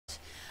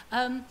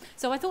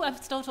So I thought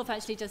I'd start off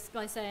actually just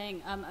by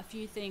saying a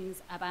few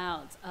things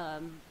about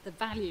the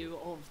value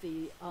of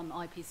the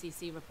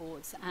IPCC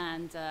reports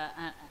and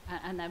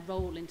their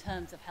role in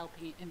terms of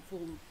helping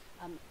inform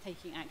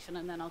taking action,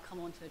 and then I'll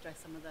come on to address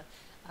some of the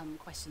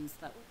questions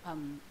that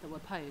were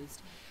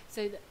posed.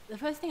 So the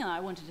first thing I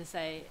wanted to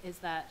say is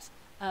that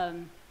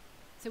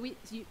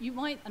you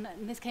might, and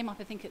this came up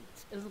I think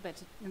a little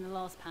bit in the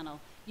last panel,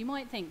 you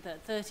might think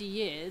that 30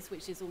 years,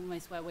 which is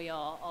almost where we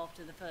are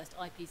after the first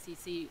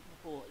IPCC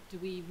report,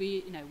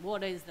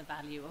 what is the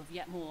value of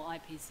yet more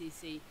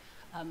IPCC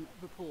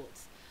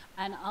reports?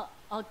 And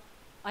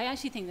I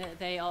actually think that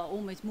they are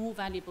almost more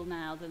valuable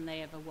now than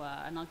they ever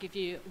were, and I'll give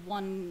you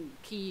one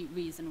key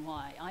reason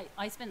why.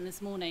 I spent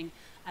this morning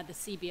at the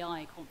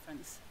CBI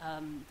conference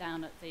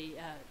down at the,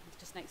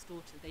 just next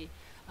door to the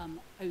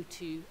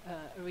O2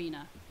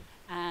 arena,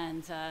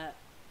 and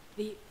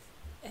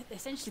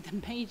essentially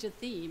the major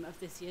theme of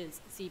this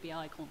year's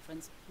CBI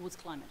conference was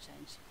climate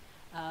change.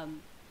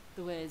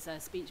 There was a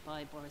speech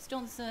by Boris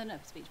Johnson, a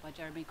speech by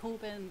Jeremy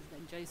Corbyn,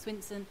 then Joe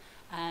Swinson,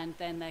 and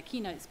then their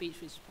keynote speech,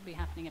 which is probably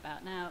happening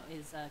about now,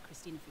 is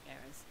Christina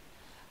Figueres.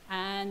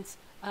 And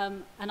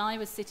I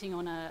was sitting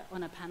on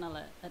a panel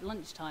at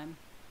lunchtime,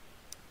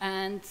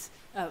 and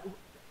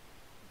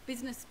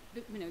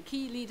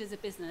key leaders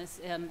of business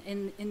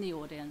in the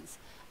audience,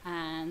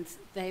 and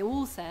they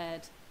all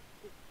said,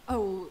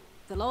 oh,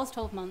 the last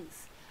 12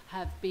 months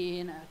have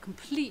been a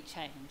complete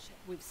change.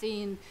 We've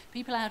seen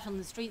people out on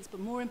the streets, but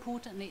more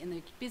importantly in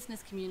the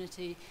business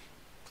community,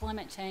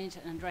 climate change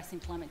and addressing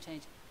climate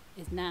change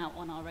is now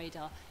on our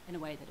radar in a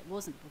way that it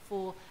wasn't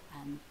before.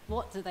 And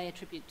what do they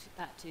attribute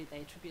that to?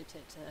 They attribute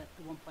it to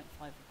the 1.5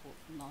 report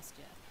from last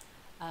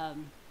year.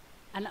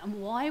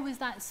 And why was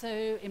that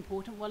so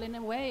important? Well, in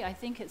a way, I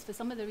think it's for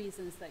some of the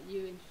reasons that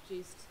you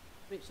introduced,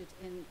 Richard,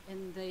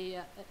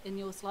 in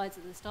your slides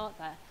at the start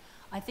there.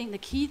 I think the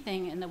key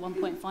thing in the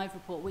 1.5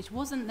 report, which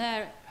wasn't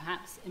there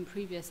perhaps in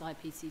previous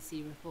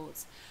IPCC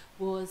reports,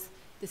 was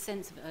the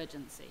sense of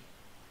urgency.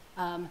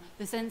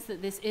 The sense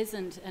that this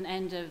isn't an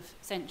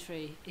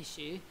end-of-century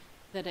issue,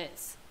 that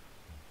it's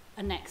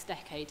a next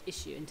decade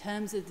issue in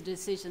terms of the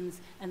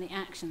decisions and the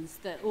actions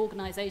that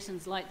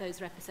organisations like those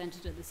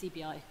represented at the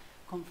CBI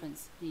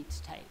conference need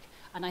to take.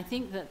 And I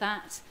think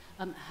that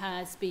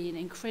has been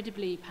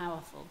incredibly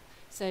powerful.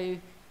 So,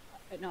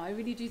 no, I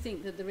really do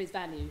think that there is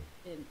value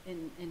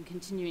in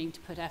continuing to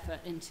put effort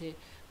into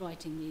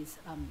writing these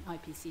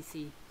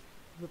IPCC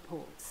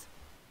reports.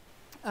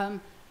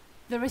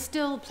 There are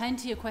still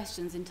plenty of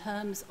questions in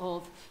terms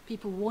of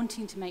people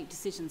wanting to make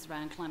decisions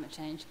around climate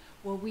change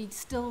where we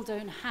still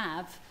don't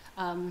have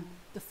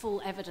the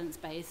full evidence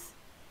base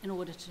in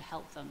order to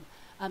help them.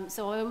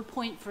 So I would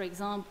point, for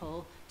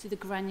example, to the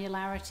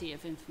granularity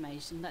of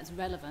information that's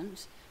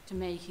relevant to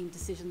making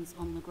decisions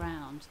on the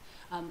ground.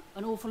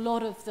 An awful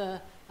lot of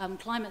the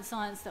climate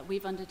science that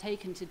we've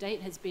undertaken to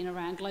date has been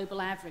around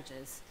global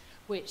averages,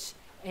 which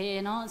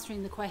in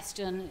answering the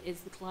question,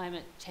 is the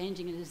climate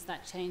changing and is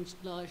that change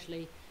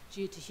largely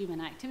due to human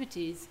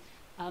activities,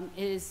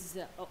 is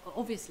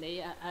obviously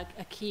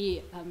a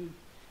key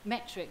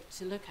metric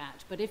to look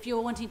at. But if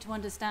you're wanting to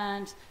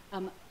understand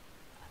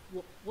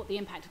what the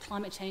impact of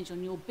climate change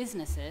on your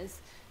business is,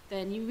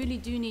 then you really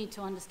do need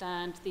to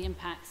understand the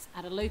impacts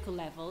at a local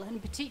level, and in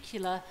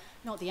particular,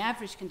 not the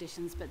average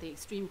conditions, but the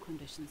extreme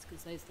conditions,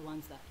 because those are the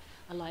ones that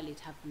are likely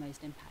to have the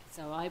most impact.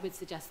 So I would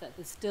suggest that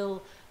there's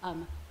still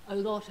a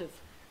lot of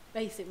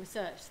basic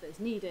research that is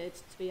needed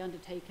to be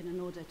undertaken in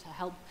order to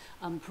help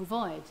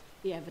provide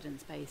the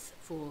evidence base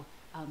for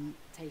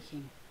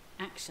taking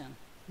action.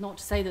 Not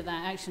to say that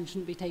that action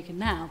shouldn't be taken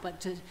now,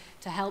 but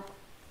to help,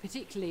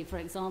 particularly, for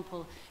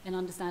example, in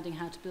understanding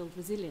how to build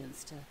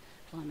resilience to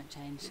climate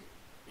change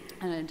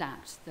and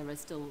adapt. There are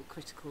still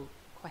critical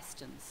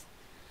questions.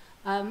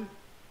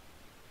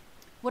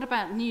 What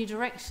about new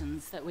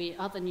directions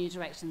other new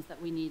directions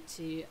that we need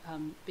to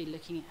be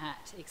looking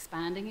at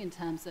expanding in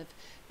terms of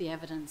the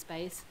evidence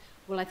base?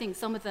 Well, I think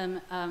some of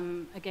them,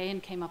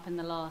 again, came up in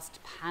the last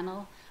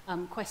panel.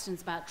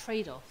 Questions about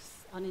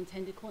trade-offs,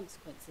 unintended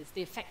consequences,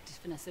 the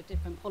effectiveness of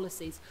different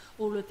policies.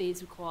 All of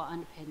these require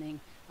underpinning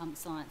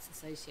science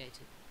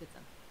associated with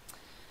them.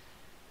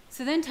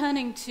 So then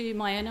turning to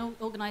my own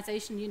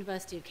organisation,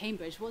 University of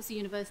Cambridge, what's the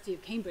University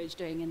of Cambridge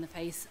doing in the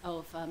face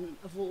of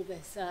all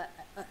this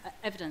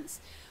evidence?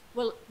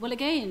 Well,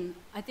 again,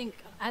 I think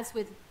as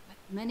with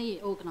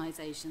many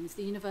organisations,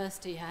 the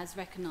university has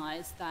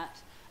recognised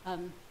that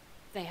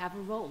they have a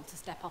role to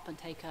step up and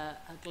take a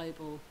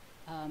global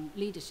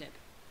leadership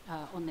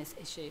on this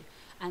issue.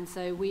 And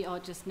so we are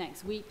just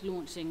next week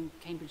launching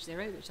Cambridge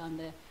Zero, which I'm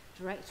the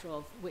director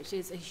of, which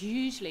is a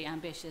hugely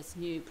ambitious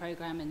new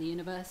programme in the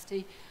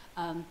university,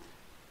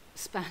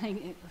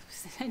 spanning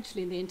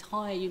essentially the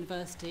entire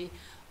university,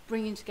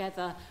 bringing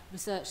together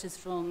researchers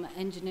from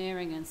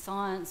engineering and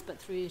science, but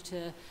through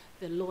to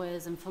the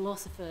lawyers and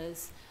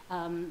philosophers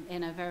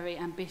in a very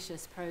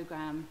ambitious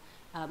programme,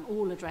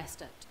 all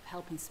addressed at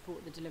helping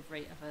support the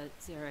delivery of a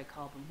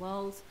zero-carbon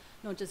world,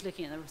 not just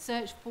looking at the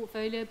research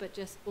portfolio, but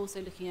just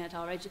also looking at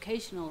our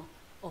educational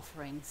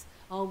offerings?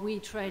 Are we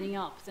training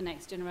up the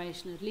next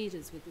generation of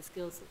leaders with the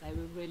skills that they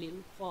will really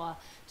require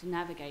to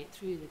navigate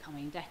through the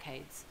coming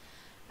decades?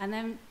 And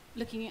then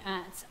looking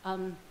at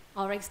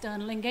our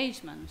external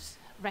engagement,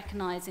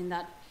 recognising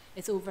that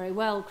it's all very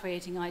well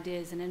creating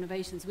ideas and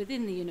innovations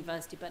within the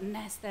university, but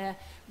unless they're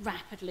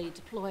rapidly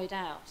deployed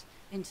out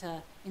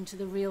into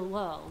the real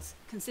world,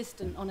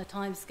 consistent on a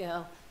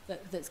timescale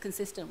that's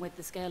consistent with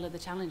the scale of the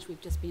challenge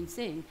we've just been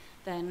seeing,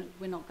 then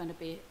we're not going to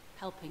be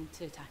helping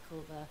to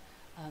tackle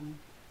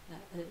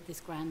this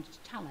grand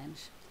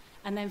challenge.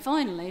 And then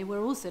finally,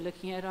 we're also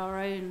looking at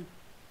our own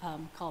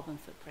carbon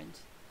footprint.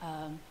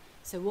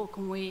 So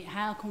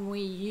how can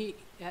we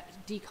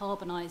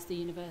decarbonise the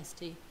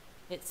university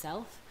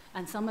itself?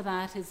 And some of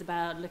that is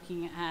about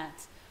looking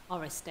at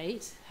our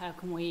estate. How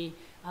can we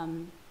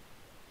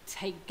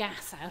take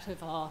gas out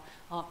of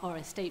our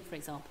estate, for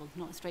example?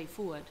 Not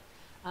straightforward.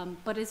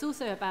 But it's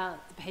also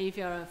about the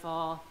behaviour of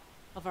our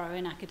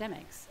own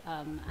academics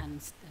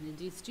and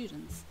indeed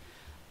students.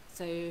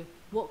 So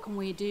what can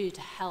we do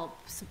to help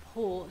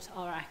support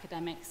our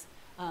academics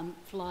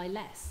fly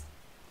less?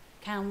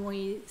 Can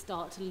we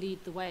start to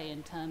lead the way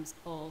in terms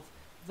of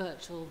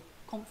virtual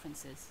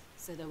conferences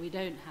so that we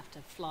don't have to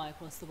fly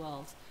across the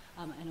world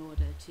in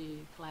order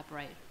to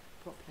collaborate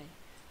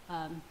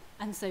properly,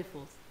 and so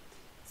forth.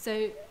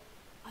 So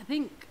I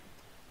think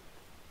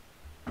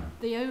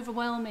the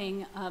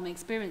overwhelming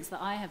experience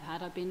that I have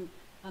had, I've been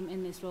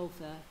in this role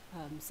for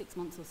 6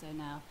 months or so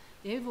now,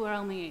 the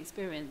overwhelming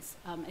experience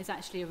is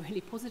actually a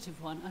really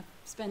positive one. I've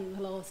spent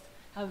the last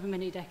however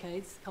many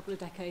decades, couple of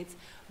decades,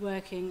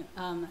 working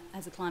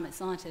as a climate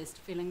scientist,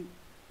 feeling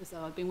as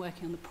though I've been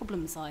working on the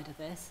problem side of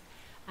this.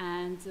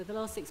 And the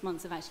last 6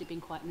 months have actually been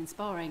quite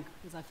inspiring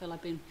because I feel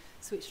I've been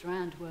switched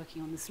around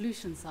working on the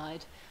solution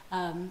side.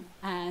 And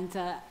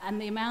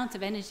the amount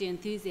of energy,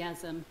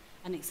 enthusiasm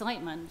and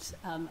excitement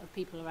of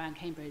people around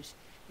Cambridge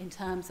in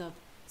terms of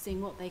seeing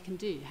what they can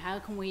do. How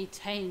can we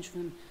change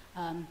from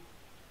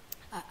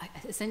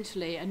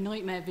essentially a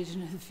nightmare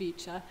vision of the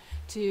future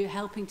to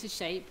helping to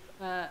shape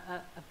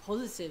a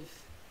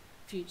positive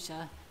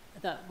future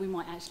that we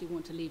might actually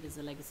want to leave as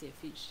a legacy of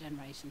future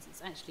generations.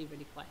 It's actually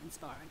really quite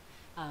inspiring.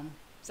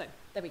 So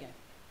there we go.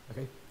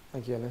 Okay,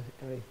 thank you, Anna.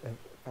 Very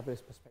fabulous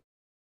perspective.